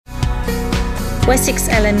Wessex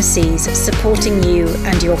LMCs, supporting you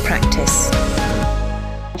and your practice.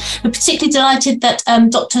 We're particularly delighted that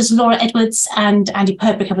Doctors Laura Edwards and Andy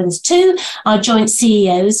Purbrick are with us too, our joint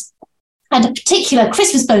CEOs. And a particular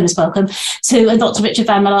Christmas bonus welcome to Dr. Richard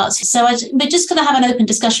Van Malaat. So we're just going to have an open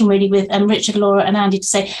discussion really with Richard, Laura and Andy to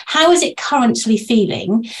say, how is it currently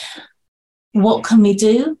feeling? What can we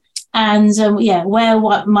do? And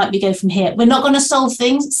what might we go from here? We're not going to solve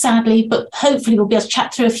things, sadly, but hopefully we'll be able to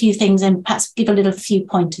chat through a few things and perhaps give a few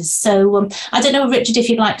pointers. So I don't know, Richard, if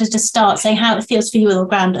you'd like to just start saying how it feels for you on the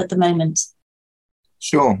ground at the moment.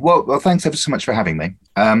 Sure. Well, thanks ever so much for having me.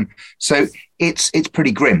 So it's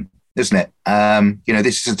pretty grim, isn't it?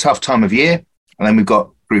 This is a tough time of year, and then we've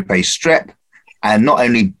got Group A strep, and not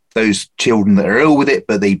only those children that are ill with it,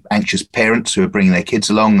 but the anxious parents who are bringing their kids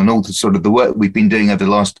along, and all the sort of the work we've been doing over the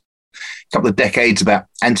last couple of decades about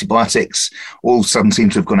antibiotics all of a sudden seem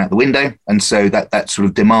to have gone out the window. And so that sort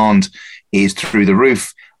of demand is through the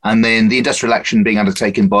roof. And then the industrial action being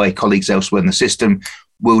undertaken by colleagues elsewhere in the system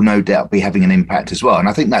will no doubt be having an impact as well. And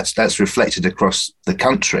I think that's reflected across the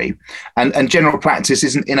country. And general practice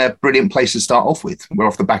isn't in a brilliant place to start off with. We're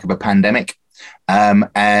off the back of a pandemic,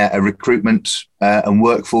 a recruitment and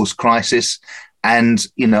workforce crisis. And,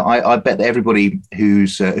 I bet that everybody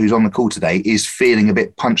who's on the call today is feeling a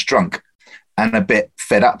bit punch drunk and a bit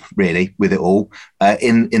fed up, really, with it all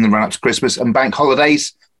in the run up to Christmas and bank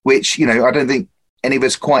holidays, which, I don't think any of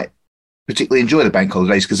us quite particularly enjoy the bank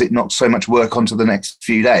holidays because it knocks so much work onto the next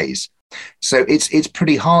few days. So it's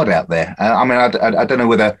pretty hard out there. I don't know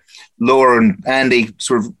whether Laura and Andy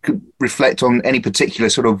sort of could reflect on any particular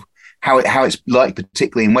sort of how it's like,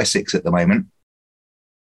 particularly in Wessex at the moment.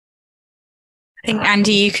 I think,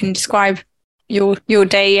 Andy, you can describe your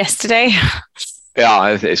day yesterday.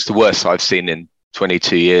 Yeah, it's the worst I've seen in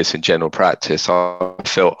 22 years in general practice. I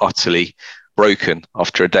felt utterly broken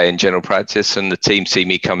after a day in general practice, and the team see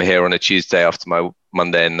me come here on a Tuesday after my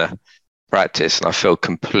Monday in the practice, and I feel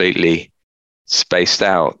completely spaced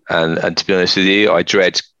out. And to be honest with you, I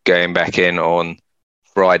dread going back in on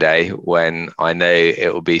Friday when I know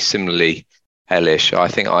it will be similarly hellish. I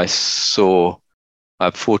think I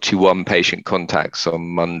have 41 patient contacts on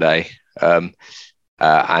Monday,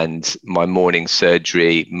 and my morning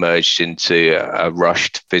surgery merged into a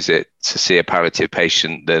rushed visit to see a palliative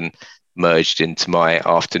patient, then merged into my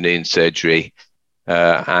afternoon surgery,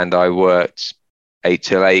 and I worked 8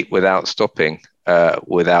 till 8 without stopping,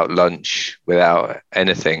 without lunch, without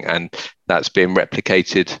anything, and that's been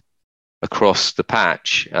replicated across the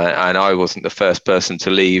patch. And I wasn't the first person to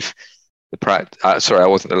leave the practice. I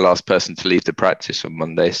wasn't the last person to leave the practice on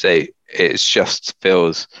Monday. So it just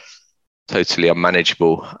feels totally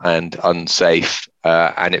unmanageable and unsafe,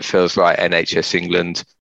 and it feels like NHS England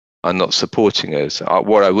are not supporting us.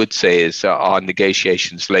 What I would say is our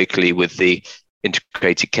negotiations locally with the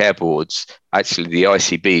integrated care boards, actually the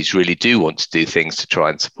ICBs really do want to do things to try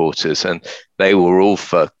and support us, and they were all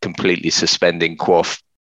for completely suspending QOF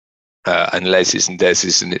and LESs and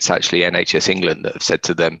DESs, and it's actually NHS England that have said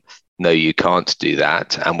to them, no, you can't do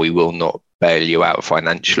that, and we will not bail you out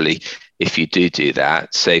financially if you do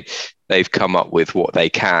that. So they've come up with what they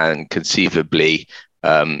can conceivably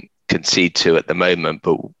concede to at the moment,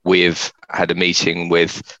 but we've had a meeting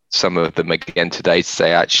with some of them again today to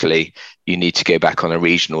say, actually, you need to go back on a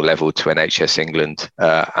regional level to NHS England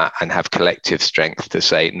and have collective strength to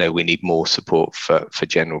say, no, we need more support for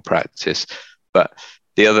general practice. But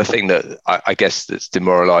the other thing that I guess that's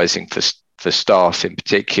demoralising for staff in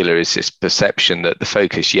particular is this perception that the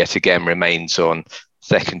focus yet again remains on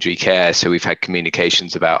secondary care. So we've had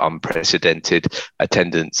communications about unprecedented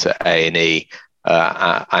attendance at A&E.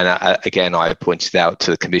 Again, I pointed out to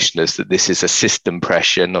the commissioners that this is a system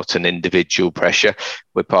pressure, not an individual pressure.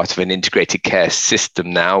 We're part of an integrated care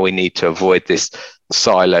system now. We need to avoid this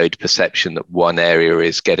siloed perception that one area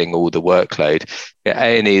is getting all the workload.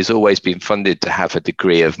 A&E has always been funded to have a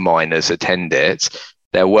degree of minors attend it.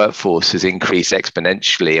 Their workforce has increased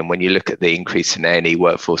exponentially, and when you look at the increase in A&E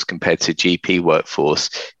workforce compared to GP workforce,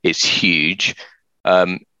 it's huge.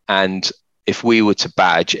 And if we were to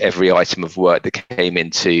badge every item of work that came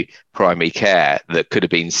into primary care that could have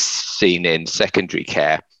been seen in secondary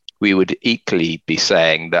care, we would equally be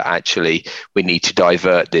saying that actually we need to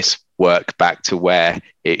divert this work back to where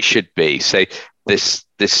it should be. So this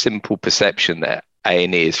simple perception that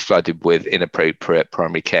A&E is flooded with inappropriate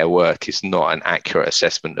primary care work is not an accurate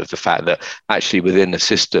assessment of the fact that actually within the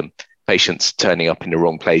system, patients are turning up in the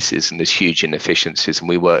wrong places and there's huge inefficiencies, and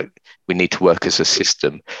we need to work as a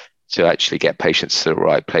system to actually get patients to the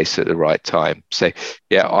right place at the right time. So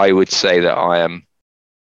yeah, I would say that I am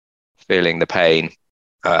feeling the pain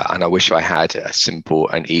and I wish I had a simple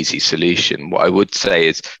and easy solution. What I would say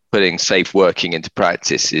is putting safe working into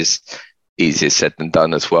practice is easier said than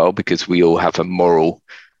done as well, because we all have a moral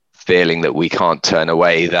feeling that we can't turn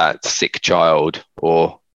away that sick child,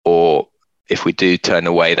 or if we do turn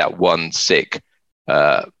away that one sick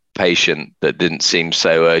patient that didn't seem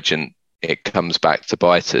so urgent, it comes back to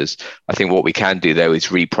bite us. I think what we can do though is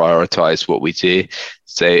reprioritize what we do.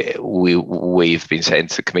 So we've been saying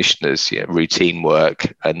to the commissioners, routine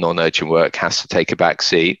work and non-urgent work has to take a back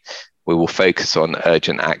seat. We will focus on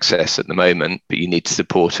urgent access at the moment, but you need to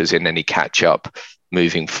support us in any catch up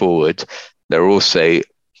moving forward. There are also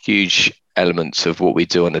huge elements of what we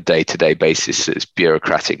do on a day-to-day basis that's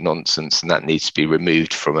bureaucratic nonsense, and that needs to be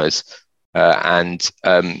removed from us.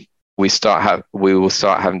 We will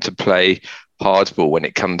start having to play hardball when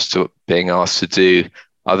it comes to being asked to do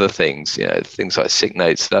other things, things like sick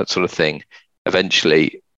notes, that sort of thing.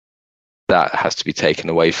 Eventually, that has to be taken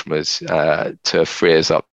away from us to free us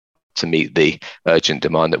up to meet the urgent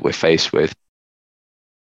demand that we're faced with.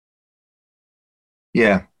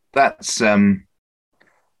 Yeah, that's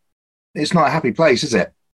it's not a happy place, is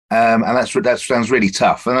it? And that sounds really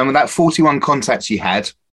tough. And then that 41 contacts you had.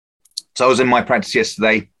 So I was in my practice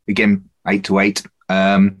yesterday, again 8 to 8.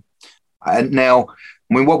 And now,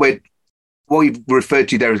 I mean, what we've referred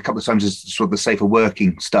to there a couple of times is sort of the safer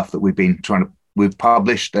working stuff that we've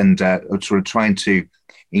published and sort of trying to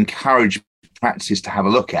encourage practices to have a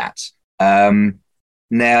look at.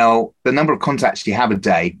 Now, the number of contacts you have a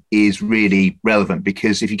day is really relevant,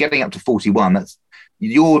 because if you're getting up to 41, that's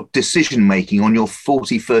your decision making on your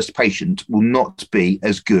 41st patient will not be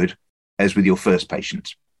as good as with your first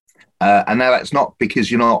patient. And now that's not because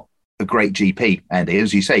you're not a great GP, Andy.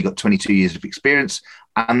 As you say, you've got 22 years of experience,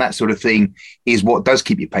 and that sort of thing is what does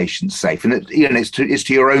keep your patients safe. And it's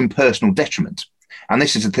to your own personal detriment. And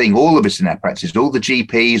this is the thing, all of us in our practice, all the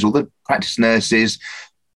GPs, all the practice nurses,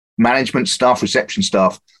 management staff, reception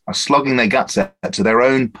staff are slogging their guts out to their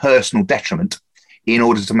own personal detriment in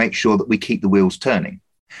order to make sure that we keep the wheels turning.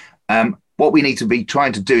 What we need to be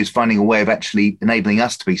trying to do is finding a way of actually enabling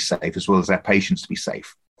us to be safe as well as our patients to be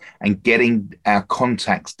safe, and getting our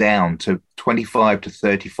contacts down to 25 to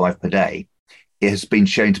 35 per day. It has been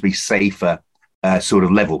shown to be safer sort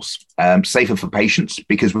of levels, safer for patients,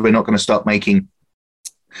 because we're not going to start making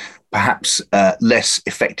perhaps less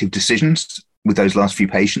effective decisions with those last few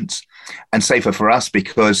patients, and safer for us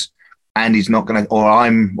because Andy's not going to, or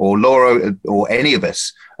I'm, or Laura, or any of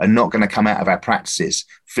us are not going to come out of our practices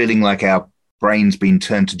feeling like our brain's been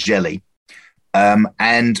turned to jelly.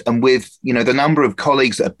 And with, the number of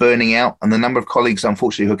colleagues that are burning out, and the number of colleagues,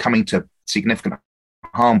 unfortunately, who are coming to significant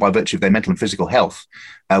harm by virtue of their mental and physical health,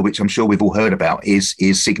 which I'm sure we've all heard about, is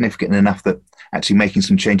significant enough that actually making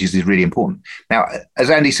some changes is really important. Now, as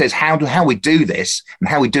Andy says, how we do this and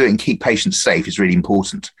how we do it and keep patients safe is really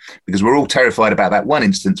important, because we're all terrified about that one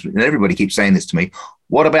instance, and everybody keeps saying this to me.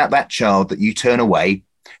 What about that child that you turn away,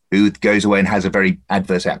 who goes away and has a very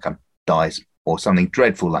adverse outcome, dies, or something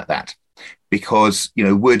dreadful like that? Because,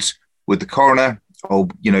 would the coroner, or,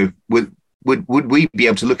 would we be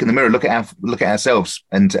able to look in the mirror, look at ourselves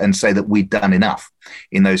and say that we've done enough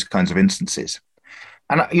in those kinds of instances?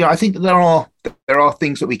 And, I think that there are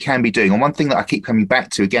things that we can be doing. And one thing that I keep coming back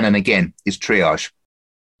to again and again is triage.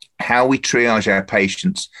 How we triage our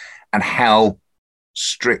patients and how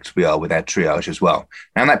strict we are with our triage as well.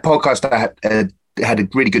 Now, in that podcast, I had a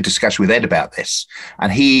really good discussion with Ed about this.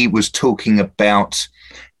 And he was talking about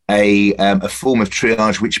a form of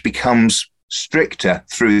triage which becomes stricter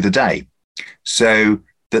through the day. So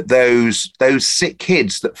that those sick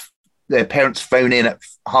kids that their parents phone in at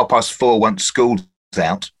 4:30 once school's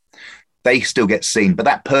out, they still get seen. But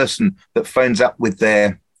that person that phones up with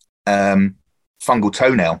their fungal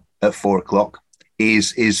toenail at 4:00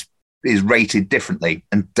 is rated differently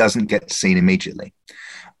and doesn't get seen immediately.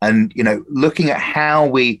 And, looking at how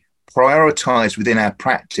we prioritize within our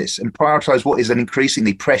practice and prioritize what is an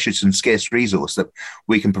increasingly precious and scarce resource that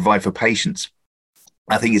we can provide for patients,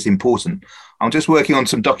 I think it's important. I'm just working on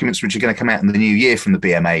some documents which are going to come out in the new year from the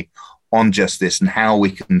BMA on just this, and how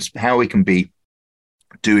we can be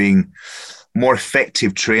doing more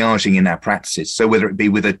effective triaging in our practices. So whether it be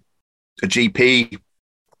with a GP,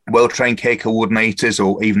 well-trained care coordinators,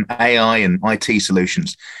 or even AI and IT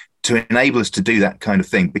solutions to enable us to do that kind of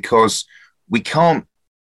thing, because we can't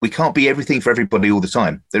be everything for everybody all the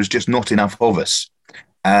time. There's just not enough of us.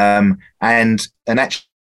 And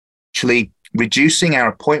actually reducing our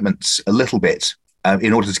appointments a little bit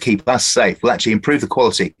in order to keep us safe will actually improve the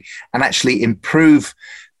quality and actually improve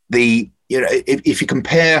the, if you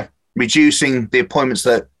compare reducing the appointments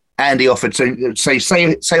that Andy offered, so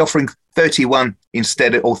say offering 31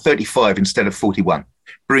 instead of, or 35 instead of 41,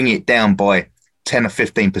 bring it down by 10 or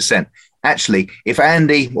 15%. Actually, if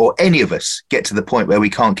Andy or any of us get to the point where we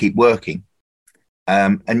can't keep working,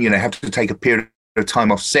 and have to take a period of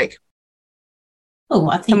time off sick. Oh,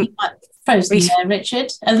 I think you might frozen there,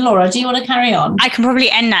 Richard. Laura, do you want to carry on? I can probably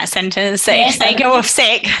end that sentence. So if they go off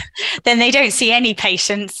sick, then they don't see any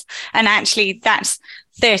patients. And actually, that's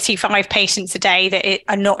 35 patients a day that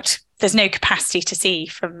are not, there's no capacity to see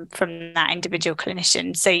from that individual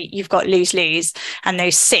clinician. So you've got lose-lose, and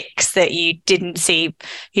those 6 that you didn't see,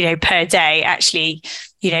 per day, actually,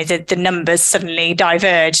 the numbers suddenly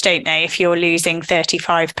diverge, don't they, if you're losing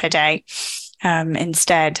 35 per day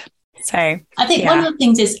instead. So I think one of the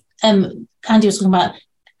things is, Andy was talking about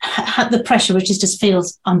the pressure, which just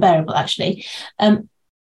feels unbearable, actually.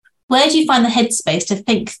 Where do you find the headspace to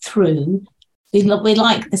think through? We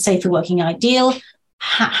like the safer working ideal.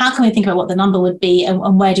 How can we think about what the number would be,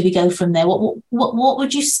 and where do we go from there? What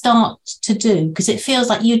would you start to do? Because it feels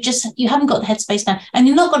like you haven't got the headspace now, and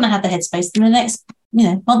you're not going to have the headspace in the next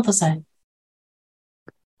month or so.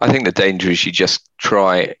 I think the danger is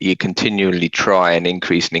you continually try and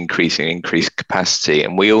increase capacity.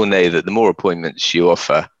 And we all know that the more appointments you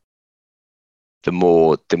offer, the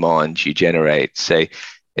more demand you generate. So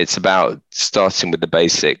it's about starting with the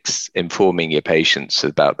basics, informing your patients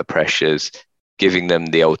about the pressures, giving them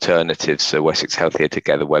the alternatives. So Wessex Healthier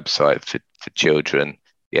Together website for children,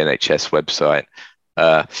 the NHS website,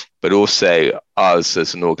 but also us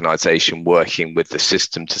as an organisation working with the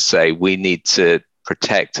system to say we need to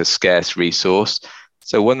protect a scarce resource.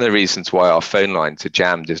 So one of the reasons why our phone lines are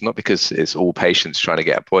jammed is not because it's all patients trying to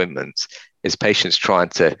get appointments, it's patients trying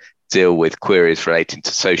to deal with queries relating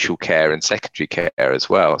to social care and secondary care as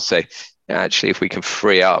well. So actually, if we can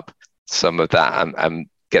free up some of that and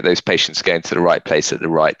get those patients going to the right place at the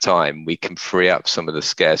right time, we can free up some of the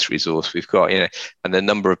scarce resource we've got, and the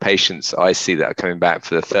number of patients I see that are coming back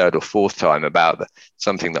for the 3rd or 4th time about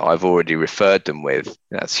something that I've already referred them with,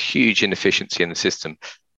 that's huge inefficiency in the system.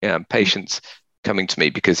 Patients coming to me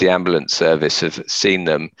because the ambulance service have seen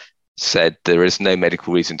them, said there is no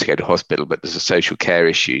medical reason to go to hospital, but there's a social care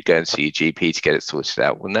issue, go and see your GP to get it sorted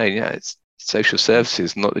out. Well, no, it's social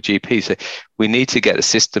services, not the GP. So we need to get the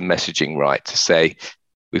system messaging right to say,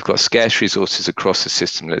 we've got scarce resources across the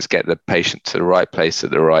system. Let's get the patient to the right place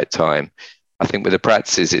at the right time. I think with the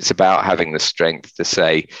practices, it's about having the strength to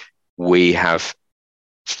say we have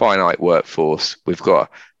finite workforce. We've got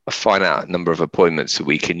a finite number of appointments that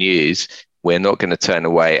we can use. We're not going to turn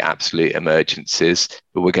away absolute emergencies,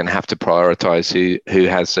 but we're going to have to prioritize who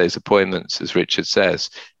has those appointments, as Richard says,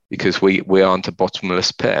 because we aren't a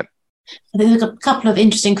bottomless pit. I think there's a couple of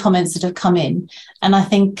interesting comments that have come in. And I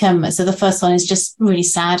think, so the first one is just really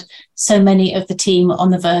sad. So many of the team are on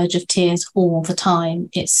the verge of tears all the time.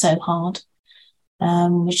 It's so hard,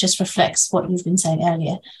 which just reflects what you've been saying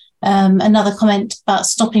earlier. Another comment about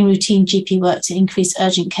stopping routine GP work to increase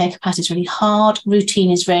urgent care capacity is really hard. Routine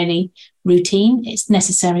is rarely routine. It's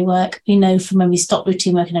necessary work. We know from when we stopped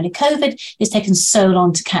routine work in early COVID, it's taken so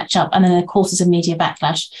long to catch up. And then, of course, there's a media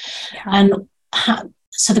backlash. Yeah. And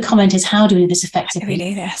so the comment is, how do we do this effectively? How do we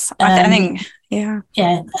do this? I think, yeah.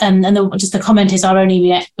 Yeah, and just the comment is, our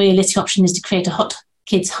only realistic option is to create a hot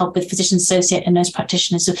kids hub with physician associate and nurse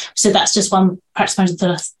practitioners. So that's just one practice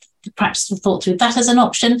manager practice thought through that as an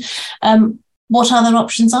option. What other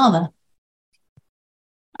options are there?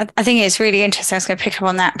 I think it's really interesting. I was going to pick up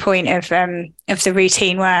on that point of the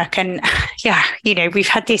routine work, and we've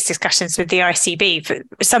had these discussions with the ICB for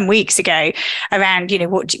some weeks ago around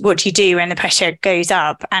what do you do when the pressure goes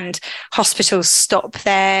up, and hospitals stop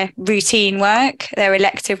their routine work, their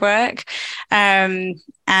elective work, and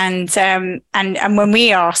when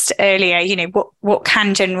we asked earlier, what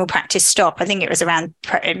can general practice stop? I think it was around,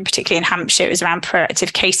 particularly in Hampshire, it was around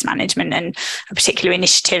proactive case management and a particular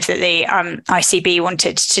initiative that the ICB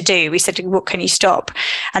wanted to do. We said, what can you stop?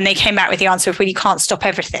 And they came back with the answer of, well, you can't stop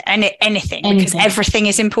anything, because everything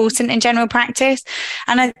is important in general practice.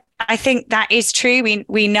 And I think that is true.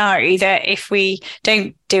 We know that if we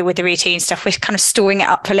don't deal with the routine stuff, we're kind of storing it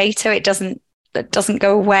up for later. It doesn't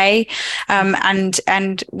go away,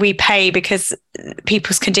 and we pay because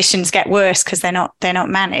people's conditions get worse because they're not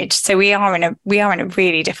managed. So we are in a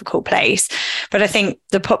really difficult place. But I think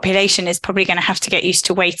the population is probably going to have to get used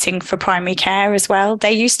to waiting for primary care as well.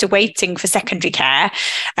 They're used to waiting for secondary care.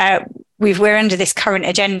 we're under this current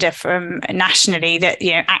agenda from nationally that,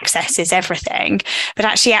 access is everything, but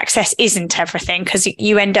actually access isn't everything, because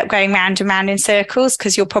you end up going round and round in circles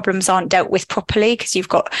because your problems aren't dealt with properly, because you've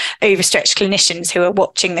got overstretched clinicians who are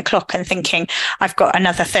watching the clock and thinking, I've got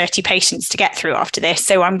another 30 patients to get through after this,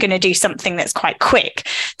 so I'm going to do something that's quite quick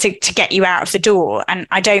to get you out of the door. And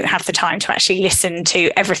I don't have the time to actually listen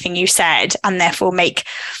to everything you said and therefore make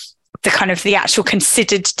the actual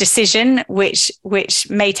considered decision, which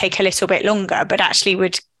may take a little bit longer, but actually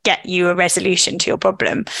would get you a resolution to your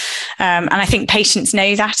problem. And I think patients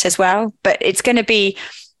know that as well, but it's going to be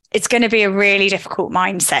a really difficult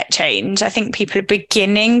mindset change. I think people are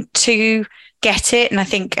beginning to get it. And I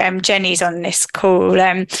think Jenny's on this call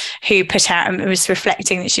who put out and was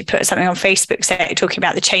reflecting that she'd put something on Facebook talking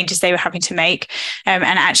about the changes they were having to make. And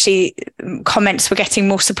actually comments were getting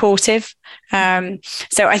more supportive.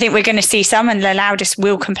 So I think we're going to see some, and the loudest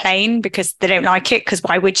will complain because they don't like it, because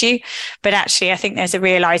why would you? But actually, I think there's a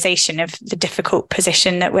realization of the difficult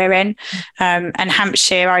position that we're in. And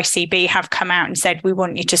Hampshire ICB have come out and said, we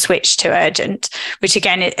want you to switch to urgent, which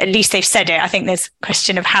again, at least they've said it. I think there's a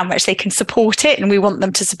question of how much they can support it, and we want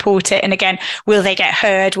them to support it. And again, will they get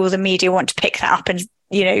heard? Will the media want to pick that up? And,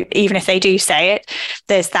 even if they do say it,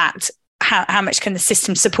 there's that. How much can the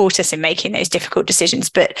system support us in making those difficult decisions?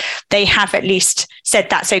 But they have at least said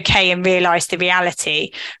that's okay and realised the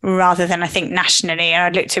reality, rather than, I think, nationally. And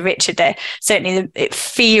I looked to Richard there. Certainly it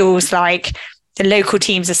feels like the local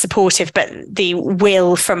teams are supportive, but the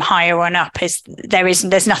will from higher on up is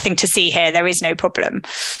there's nothing to see here. There is no problem.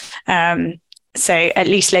 So at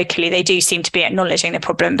least locally, they do seem to be acknowledging the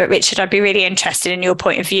problem. But Richard, I'd be really interested in your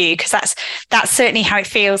point of view, because that's certainly how it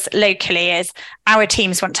feels locally, is our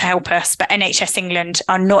teams want to help us, but NHS England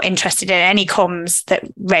are not interested in any comms that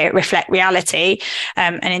reflect reality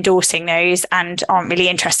and endorsing those, and aren't really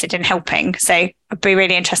interested in helping. So I'd be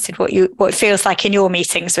really interested what it feels like in your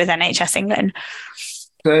meetings with NHS England.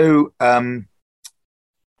 So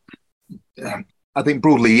I think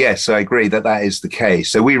broadly, yes, I agree that is the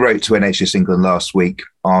case. So we wrote to NHS England last week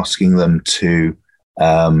asking them to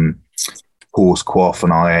pause QoF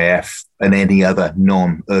and IAF and any other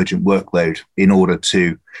non-urgent workload in order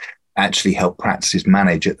to actually help practices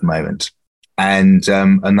manage at the moment. And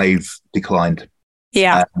they've declined.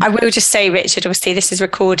 Yeah, I will just say, Richard, obviously this is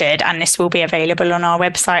recorded and this will be available on our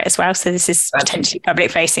website as well. So this is potentially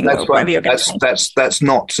public facing. That's right. That's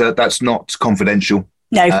not confidential.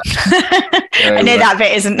 No, I know that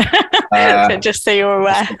bit isn't. So just so you're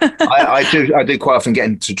aware. I do quite often get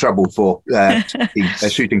into trouble for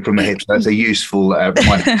shooting from the hip. So that's a useful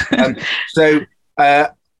one.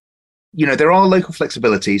 There are local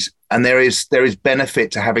flexibilities, and there is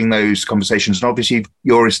benefit to having those conversations. And obviously,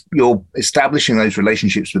 you're establishing those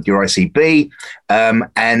relationships with your ICB,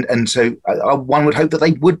 and so one would hope that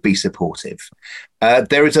they would be supportive.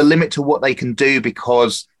 There is a limit to what they can do,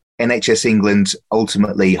 because NHS England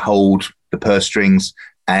ultimately hold the purse strings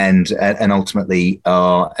and ultimately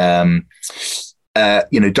are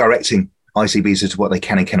directing ICBs as to what they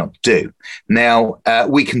can and cannot do. Now,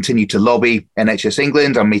 we continue to lobby NHS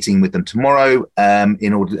England. I'm meeting with them tomorrow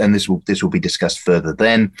in order, and this will be discussed further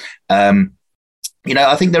then.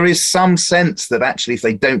 I think there is some sense that actually, if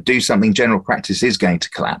they don't do something, general practice is going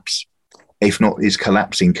to collapse, if not is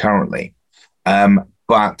collapsing currently.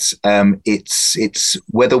 But it's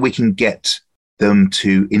whether we can get them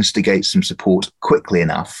to instigate some support quickly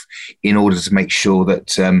enough in order to make sure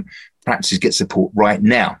that practices get support right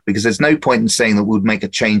now. Because there's no point in saying that we'll make a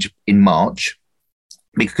change in March,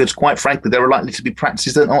 because quite frankly, there are likely to be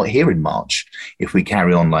practices that aren't here in March if we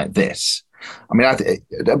carry on like this. I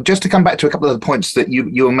mean, just to come back to a couple of the points that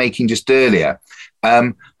you were making just earlier,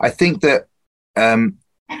 I think that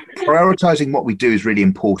prioritizing what we do is really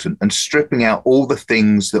important, and stripping out all the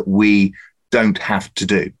things that we don't have to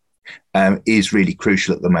do is really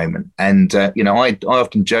crucial at the moment. And I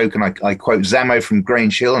often joke, and I quote Zamo from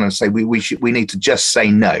Grange Hill, and I say we need to just say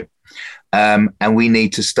no, and we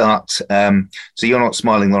need to start. So you're not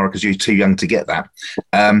smiling, Laura, because you're too young to get that.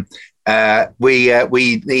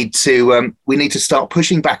 We need to start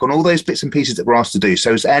pushing back on all those bits and pieces that we're asked to do.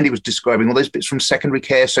 So as Andy was describing, all those bits from secondary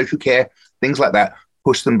care, social care, things like that.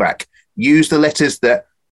 Push them back. Use the letters that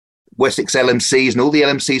Wessex LMCs and all the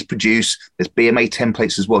LMCs produce. There's BMA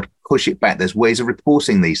templates as well to push it back. There's ways of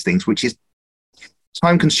reporting these things, which is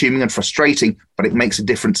time consuming and frustrating, but it makes a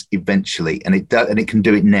difference eventually, and it does, and it can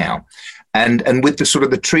do it now. And with the sort of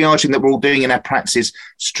the triaging that we're all doing in our practices,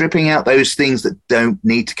 stripping out those things that don't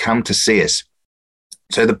need to come to see us.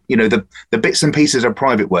 So the bits and pieces of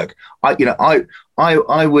private work. I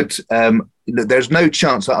would there's no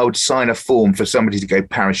chance that I would sign a form for somebody to go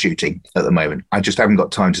parachuting at the moment. I just haven't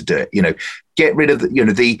got time to do it. Get rid of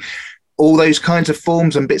all those kinds of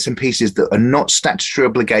forms and bits and pieces that are not statutory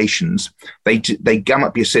obligations. They gum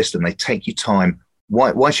up your system. They take your time.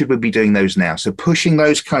 Why should we be doing those now? So pushing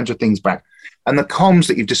those kinds of things back. And the comms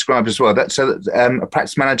that you've described as well, that's a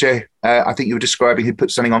practice manager, I think you were describing, who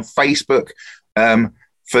put something on Facebook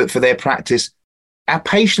for their practice. Our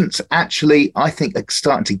patients actually, I think, are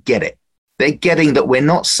starting to get it. They're getting that we're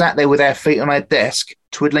not sat there with our feet on our desk,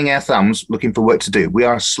 twiddling our thumbs, looking for work to do. We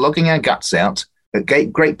are slogging our guts out at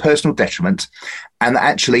great personal detriment, and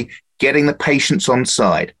actually getting the patients on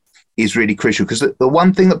side is really crucial, because the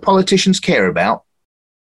one thing that politicians care about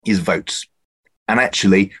is votes. And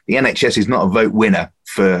actually, the NHS is not a vote winner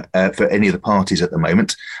for any of the parties at the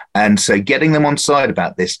moment. And so getting them on side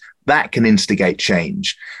about this, that can instigate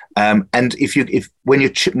change. And when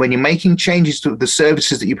you're making changes to the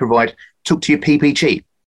services that you provide, talk to your PPG,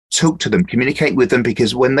 talk to them, communicate with them,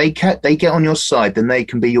 because when they get on your side, then they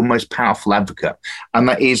can be your most powerful advocate. And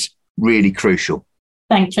that is really crucial.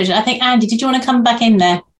 Thanks, Richard. I think, Andy, did you want to come back in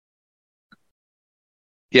there?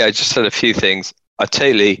 Yeah, I just said a few things. I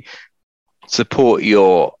totally support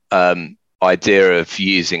your idea of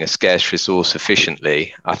using a scarce resource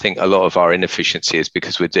efficiently. I think a lot of our inefficiency is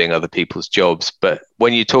because we're doing other people's jobs. But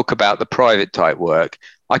when you talk about the private type work,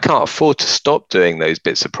 I can't afford to stop doing those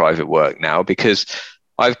bits of private work now, because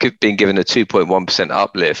I've been given a 2.1%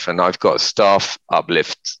 uplift, and I've got staff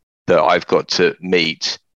uplift that I've got to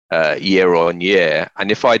meet year on year.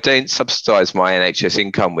 And if I don't subsidise my NHS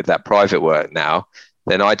income with that private work now,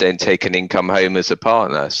 then I don't take an income home as a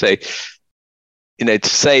partner. So, to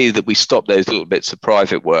say that we stop those little bits of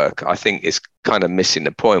private work, I think is kind of missing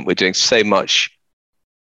the point. We're doing so much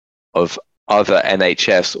of other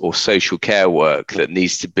NHS or social care work that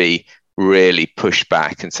needs to be really pushed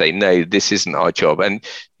back and say, no, this isn't our job. And,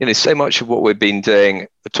 so much of what we've been doing,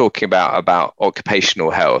 talking about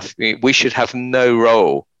occupational health, we should have no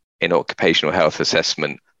role in occupational health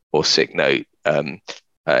assessment or sick note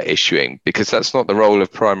issuing, because that's not the role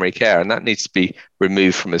of primary care, and that needs to be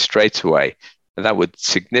removed from us straight away. And that would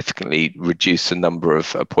significantly reduce the number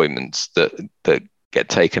of appointments that get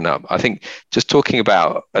taken up. I think just talking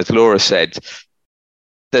about, as Laura said,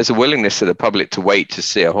 there's a willingness of the public to wait to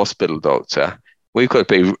see a hospital doctor. We've got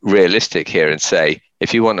to be realistic here and say,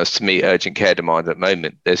 if you want us to meet urgent care demand at the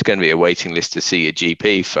moment, there's going to be a waiting list to see a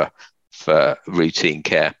GP for routine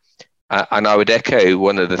care. And I would echo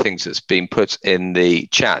one of the things that's been put in the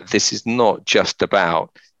chat. This is not just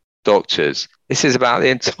about doctors. This is about the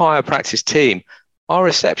entire practice team. Our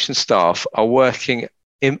reception staff are working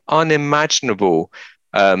in unimaginable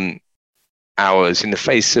hours in the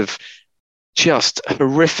face of just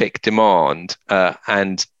horrific demand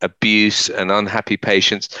and abuse and unhappy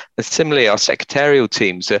patients. And similarly, our secretarial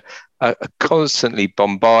teams are constantly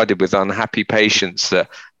bombarded with unhappy patients that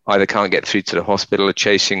either can't get through to the hospital or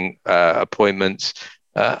chasing appointments.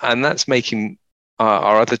 And that's making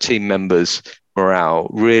our other team members' morale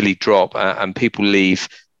really drop, and people leave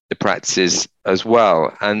the practices as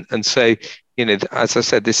well. And so, as I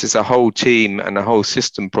said, this is a whole team and a whole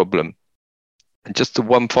system problem. And just the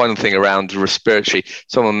one final thing around respiratory,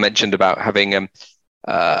 someone mentioned about having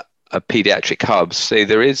a paediatric hubs. So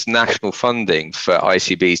there is national funding for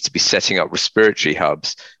ICBs to be setting up respiratory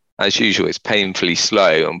hubs. As usual, it's painfully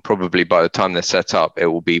slow, and probably by the time they're set up, it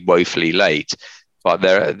will be woefully late. But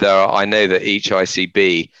I know that each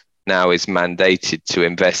ICB now is mandated to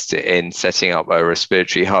invest in setting up a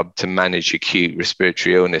respiratory hub to manage acute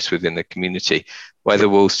respiratory illness within the community. Whether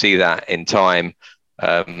we'll see that in time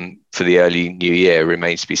for the early new year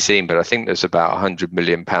remains to be seen, but I think there's about £100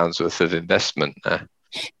 million worth of investment there.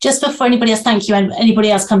 Just before anybody else, thank you, and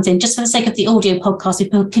anybody else comes in, just for the sake of the audio podcast,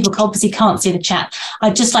 if people obviously can't see the chat,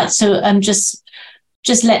 I'd just like to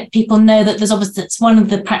just let people know that there's obviously, that's one of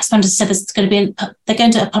the practice managers said they're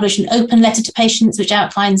going to publish an open letter to patients which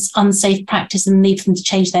outlines unsafe practice and the need for them to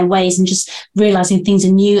change their ways, and just realising things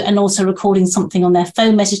are new, and also recording something on their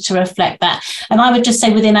phone message to reflect that. And I would just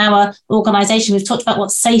say, within our organisation, we've talked about what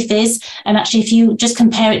safe is, and actually if you just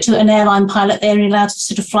compare it to an airline pilot, they're only allowed to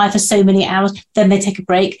sort of fly for so many hours, then they take a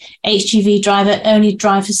break. HGV driver only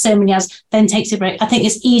drives for so many hours, then takes a break. I think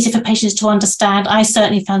it's easier for patients to understand. I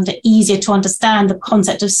certainly found it easier to understand the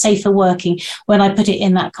concept of safer working when I put it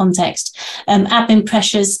in that context. Admin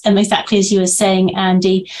pressures, exactly as you were saying,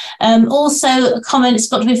 Andy. Also, a comment, it's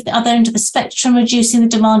got to be at the other end of the spectrum, reducing the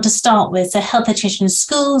demand to start with. So health education in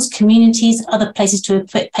schools, communities, other places to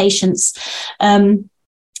equip patients.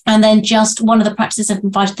 And then just one of the practices have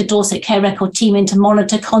invited the Dorset Care Record team in to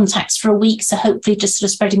monitor contacts for a week. So hopefully just sort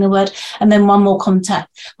of spreading the word. And then one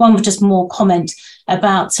with just more comment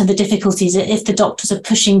about the difficulties if the doctors are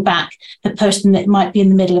pushing back the person that might be in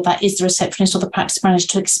the middle of that is the receptionist or the practice manager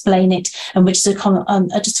to explain it, and which is just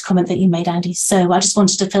a comment that you made, Andy. So I just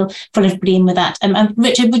wanted to fill everybody in with that. And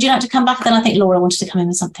Richard, would you like to come back? Then I think Laura wanted to come in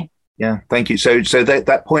with something. Yeah, thank you. So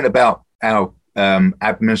that point about our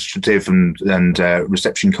administrative and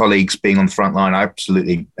reception colleagues being on the front line, I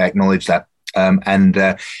absolutely acknowledge that. And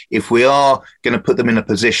if we are going to put them in a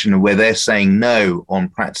position where they're saying no on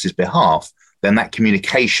practice's behalf, then that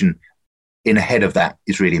communication in ahead of that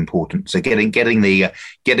is really important. So getting the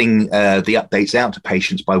updates out to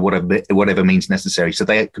patients by whatever means necessary. So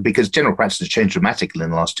because general practice has changed dramatically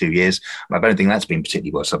in the last 2 years, and I don't think that's been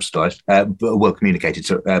particularly well subsidised, well communicated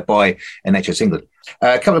by NHS England.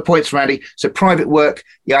 A couple of points from Andy. So private work,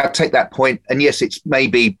 yeah, I take that point, and yes, it's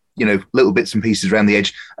maybe little bits and pieces around the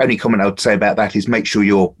edge. Only comment I would say about that is make sure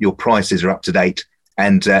your prices are up to date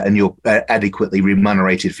and you're adequately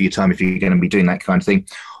remunerated for your time if you're going to be doing that kind of thing.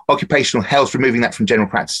 Occupational health, removing that from general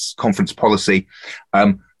practice conference policy.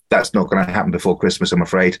 That's not going to happen before Christmas, I'm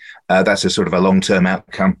afraid. That's a sort of a long-term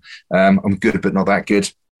outcome. I'm good, but not that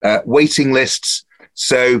good. Waiting lists.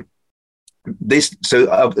 So there's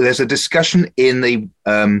a discussion in the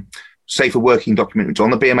Safer Working document, which is on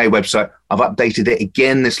the BMA website. I've updated it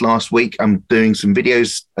again this last week. I'm doing some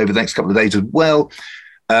videos over the next couple of days as well.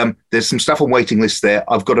 There's some stuff on waiting lists there.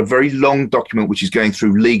 I've got a very long document which is going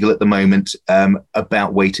through legal at the moment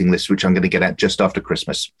about waiting lists, which I'm going to get at just after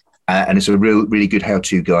Christmas. And it's a really good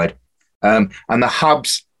how-to guide. And the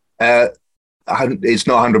hubs, it's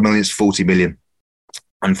not 100 million, it's 40 million,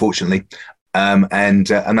 unfortunately. And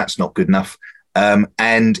that's not good enough.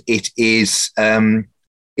 And it is,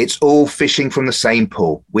 it's all fishing from the same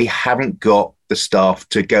pool. We haven't got the staff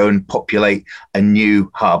to go and populate a new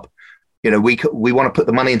hub. We want to put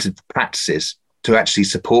the money into practices to actually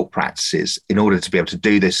support practices in order to be able to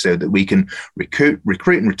do this, so that we can recruit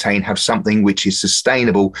and retain, have something which is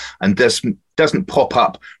sustainable and doesn't pop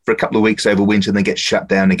up for a couple of weeks over winter and then get shut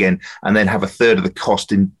down again, and then have a third of the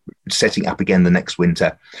cost in setting up again the next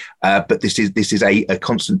winter. But this is a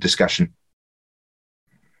constant discussion.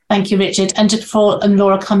 Thank you, Richard. And just before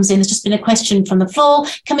Laura comes in, there's just been a question from the floor.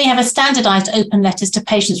 Can we have a standardised open letters to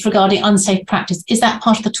patients regarding unsafe practice? Is that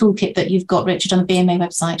part of the toolkit that you've got, Richard, on the BMA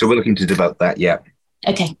website? So we're looking to develop that, yeah.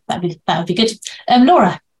 Okay, that would be good.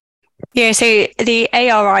 Laura. Yeah, so the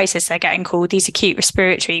ARIs, as they're getting called, these acute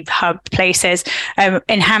respiratory hub places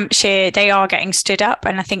in Hampshire, they are getting stood up,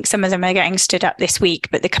 and I think some of them are getting stood up this week,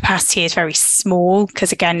 but the capacity is very small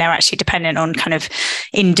because, again, they're actually dependent on kind of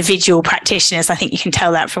individual practitioners. I think you can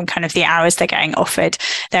tell that from kind of the hours they're getting offered.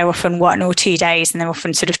 They're often 1 or 2 days, and they're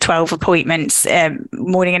often sort of 12 appointments,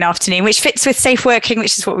 morning and afternoon, which fits with safe working,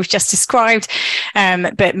 which is what we've just described,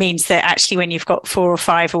 but means that actually when you've got 4 or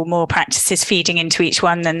 5 or more practices feeding into each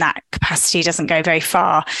one, then that capacity doesn't go very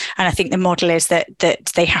far. And I think the model is that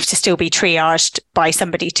they have to still be triaged by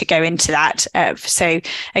somebody to go into that. So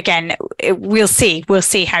again, we'll see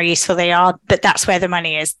how useful they are, but that's where the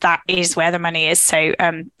money is. That is where the money is. So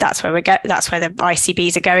that's where that's where the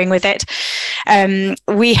ICBs are going with it.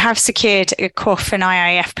 We have secured a QOF and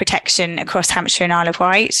IIF protection across Hampshire and Isle of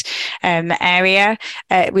Wight area.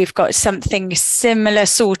 We've got something similar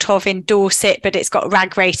sort of in Dorset, but it's got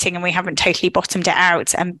RAG rating and we haven't totally bottomed it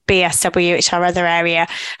out. And BSW, which our other area,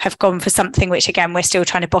 have gone for something which, again, we're still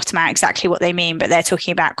trying to bottom out exactly what they mean, but they're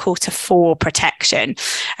talking about Q4 protection.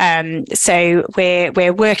 So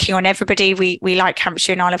we're working on everybody. We like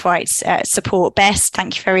Hampshire and Isle of Wight's support best.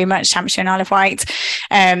 Thank you very much, Hampshire and Isle of Wight.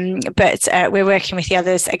 But we're working with the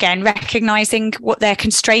others, again, recognising what their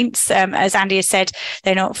constraints, as Andy has said,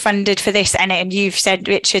 they're not funded for this, and you've said,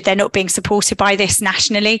 Richard, they're not being supported by this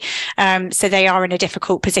nationally. So they are in a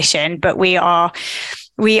difficult position, but we are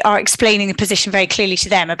explaining the position very clearly to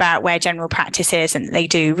them about where general practice is, and they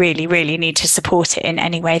do really, really need to support it in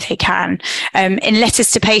any way they can. In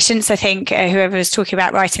letters to patients, I think whoever was talking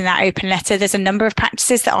about writing that open letter, there's a number of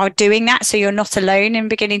practices that are doing that, so you're not alone in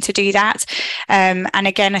beginning to do that. And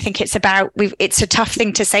again, I think it's a tough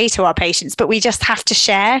thing to say to our patients, but we just have to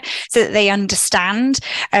share so that they understand.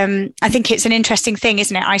 I think it's an interesting thing,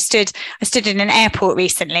 isn't it? I stood in an airport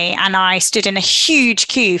recently, and I stood in a huge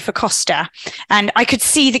queue for Costa, and I could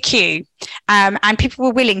see the queue. and people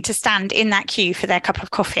were willing to stand in that queue for their cup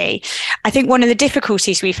of coffee. I think one of the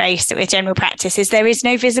difficulties we faced with general practice is there is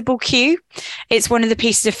no visible queue. It's one of the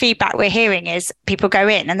pieces of feedback we're hearing is people go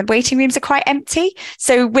in and the waiting rooms are quite empty.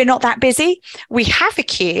 So we're not that busy. We have a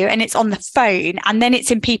queue and it's on the phone, and then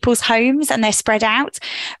it's in people's homes and they're spread out.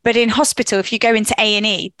 But in hospital, if you go into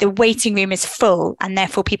A&E, the waiting room is full, and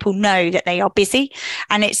therefore people know that they are busy.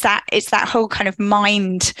 And it's that whole kind of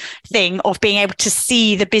mind thing of being able to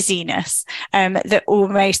see the busyness, that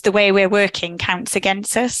almost the way we're working counts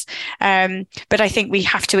against us. But I think we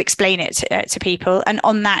have to explain it to people. And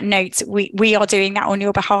on that note, we are doing that on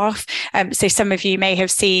your behalf. So some of you may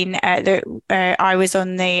have seen that I was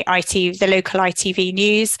on the local ITV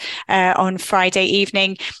news on Friday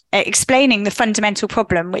evening, explaining the fundamental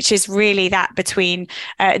problem, which is really that between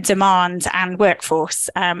demand and workforce,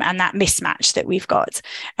 and that mismatch that we've got.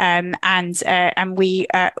 And we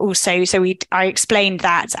also, I explained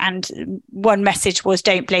that, and one message was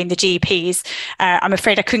don't blame the GPs. I'm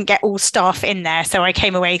afraid I couldn't get all staff in there, so I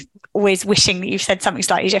came away always wishing that you said something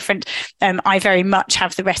slightly different. I very much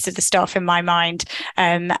have the rest of the staff in my mind,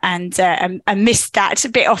 and missed that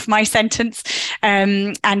bit off my sentence.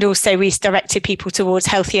 And also we directed people towards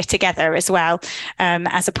Healthier Together as well,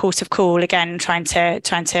 as a port of call, again trying to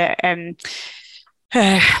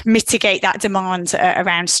mitigate that demand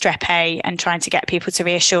around Strep A and trying to get people to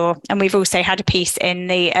reassure. And we've also had a piece in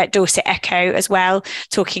the Dorset Echo as well,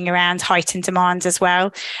 talking around heightened demand as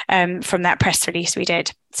well, from that press release we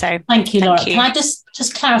did. So thank you, Laura. Can I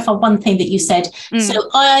just clarify one thing that you said? So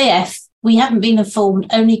IIF, we haven't been informed,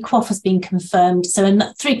 only QOF has been confirmed. So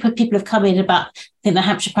 3 people have come in about, I think, the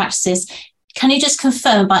Hampshire practices. Can you just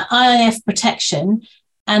confirm by IIF protection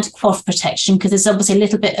and QOF protection, because there's obviously a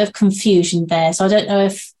little bit of confusion there. So I don't know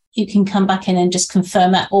if you can come back in and just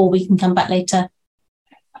confirm that, or we can come back later.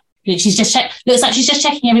 She's just looks like she's just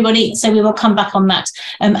checking everybody, so we will come back on that.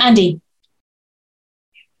 Andy.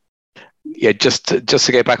 Yeah, just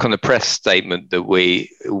to go back on the press statement that we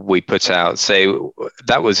put out. So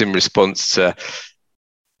that was in response to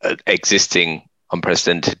existing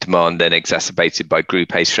unprecedented demand, then exacerbated by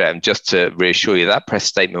Group A threat. And just to reassure you, that press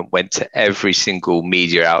statement went to every single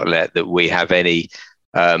media outlet that we have any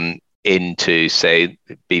into, say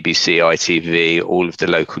BBC, ITV, all of the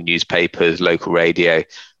local newspapers, local radio.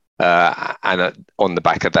 And on the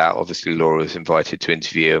back of that, obviously, Laura was invited to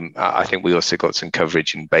interview. I think we also got some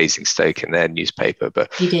coverage in Basingstoke in their newspaper.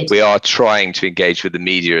 But we are trying to engage with the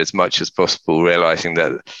media as much as possible, realising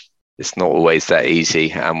that it's not always that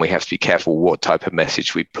easy, and we have to be careful what type of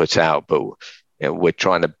message we put out. But we're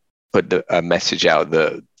trying to put a message out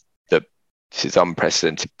that this is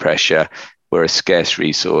unprecedented pressure. We're a scarce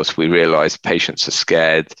resource. We realise patients are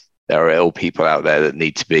scared. There are ill people out there that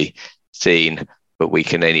need to be seen, but we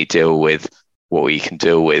can only deal with what we can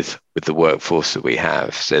deal with the workforce that we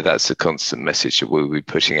have. So that's the constant message that we'll be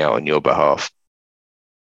putting out on your behalf.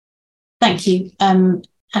 Thank you,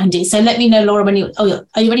 Andy. So let me know, Laura, when are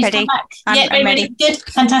you ready to come back? I'm ready. Good,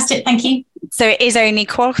 fantastic, thank you. So it is only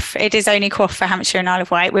QOF. It is only QOF for Hampshire and Isle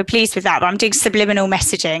of Wight. We're pleased with that, but I'm doing subliminal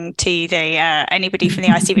messaging to the anybody from the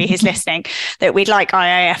ICB who's listening that we'd like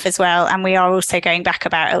IIF as well, and we are also going back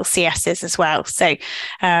about LCSs as well. So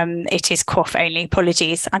it is QOF only.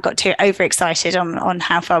 Apologies, I got too overexcited on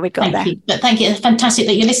how far we've got there. But thank you. It's fantastic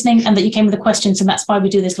that you're listening and that you came with the questions, and that's why we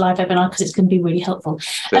do this live webinar, because it's going to be really helpful.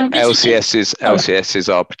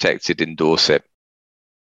 LCSs are protected in Dorset,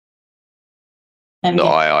 not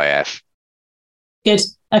IIF. Good.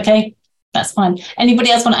 Okay, that's fine.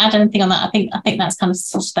 Anybody else want to add anything on that? I think that's kind of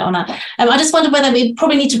sorted that one out. I just wondered whether we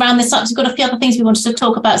probably need to round this up. We've got a few other things we wanted to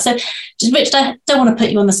talk about. So, just Richard, I don't want to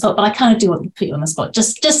put you on the spot, but I kind of do want to put you on the spot,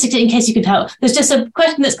 just in case you could help. There's just a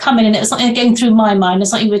question that's come in, and it was something going through my mind.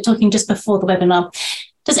 It's something we were talking just before the webinar.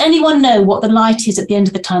 Does anyone know what the light is at the end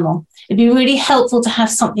of the tunnel? It'd be really helpful to have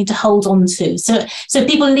something to hold on to. So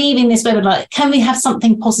people leaving this webinar, can we have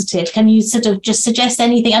something positive? Can you sort of just suggest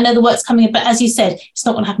anything? I know the work's coming in, but as you said, it's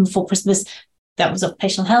not going to happen before Christmas. That was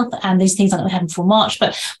occupational health, and these things aren't going to happen before March.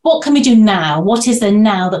 But what can we do now? What is there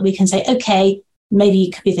now that we can say, okay, maybe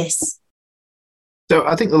it could be this? So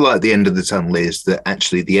I think the light at the end of the tunnel is that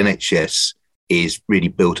actually the NHS is really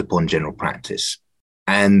built upon general practice.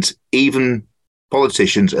 And even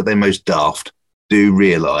politicians at their most daft do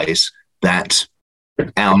realise that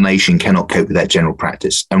our nation cannot cope with that general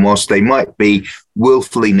practice. And whilst they might be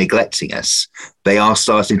willfully neglecting us, they are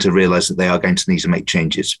starting to realise that they are going to need to make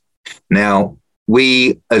changes. Now,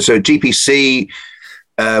 GPC,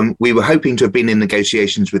 we were hoping to have been in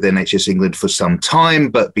negotiations with NHS England for some time,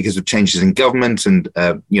 but because of changes in government and,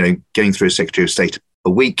 going through a Secretary of State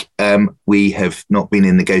a week, we have not been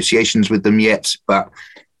in negotiations with them yet. But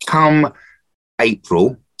come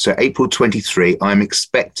April, so April 23, I'm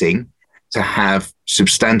expecting to have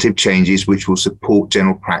substantive changes which will support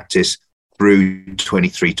general practice through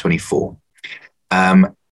 23-24.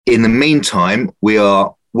 In the meantime, we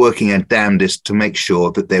are working our damnedest to make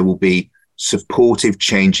sure that there will be supportive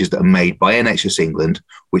changes that are made by NHS England,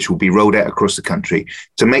 which will be rolled out across the country,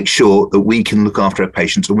 to make sure that we can look after our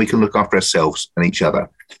patients and we can look after ourselves and each other.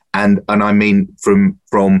 And I mean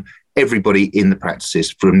from everybody in the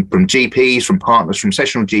practices, from GPs, from partners, from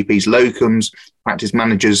sessional GPs, locums, practice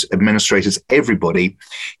managers, administrators, everybody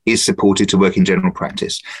is supported to work in general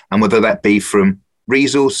practice. And whether that be from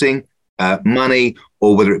resourcing, money,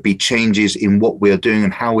 or whether it be changes in what we are doing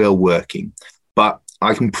and how we are working. But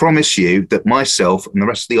I can promise you that myself and the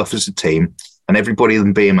rest of the officer team and everybody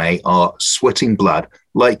in BMA are sweating blood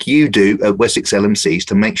like you do at Wessex LMCs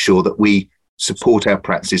to make sure that we support our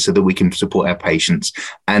practices so that we can support our patients.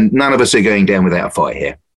 And none of us are going down without a fight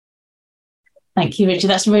here. Thank you, Richard.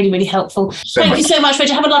 That's really, really helpful. Thank you so much,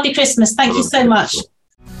 Richard. Have a lovely Christmas. Thank you so much.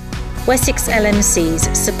 Wessex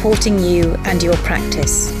LMCs, supporting you and your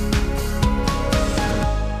practice.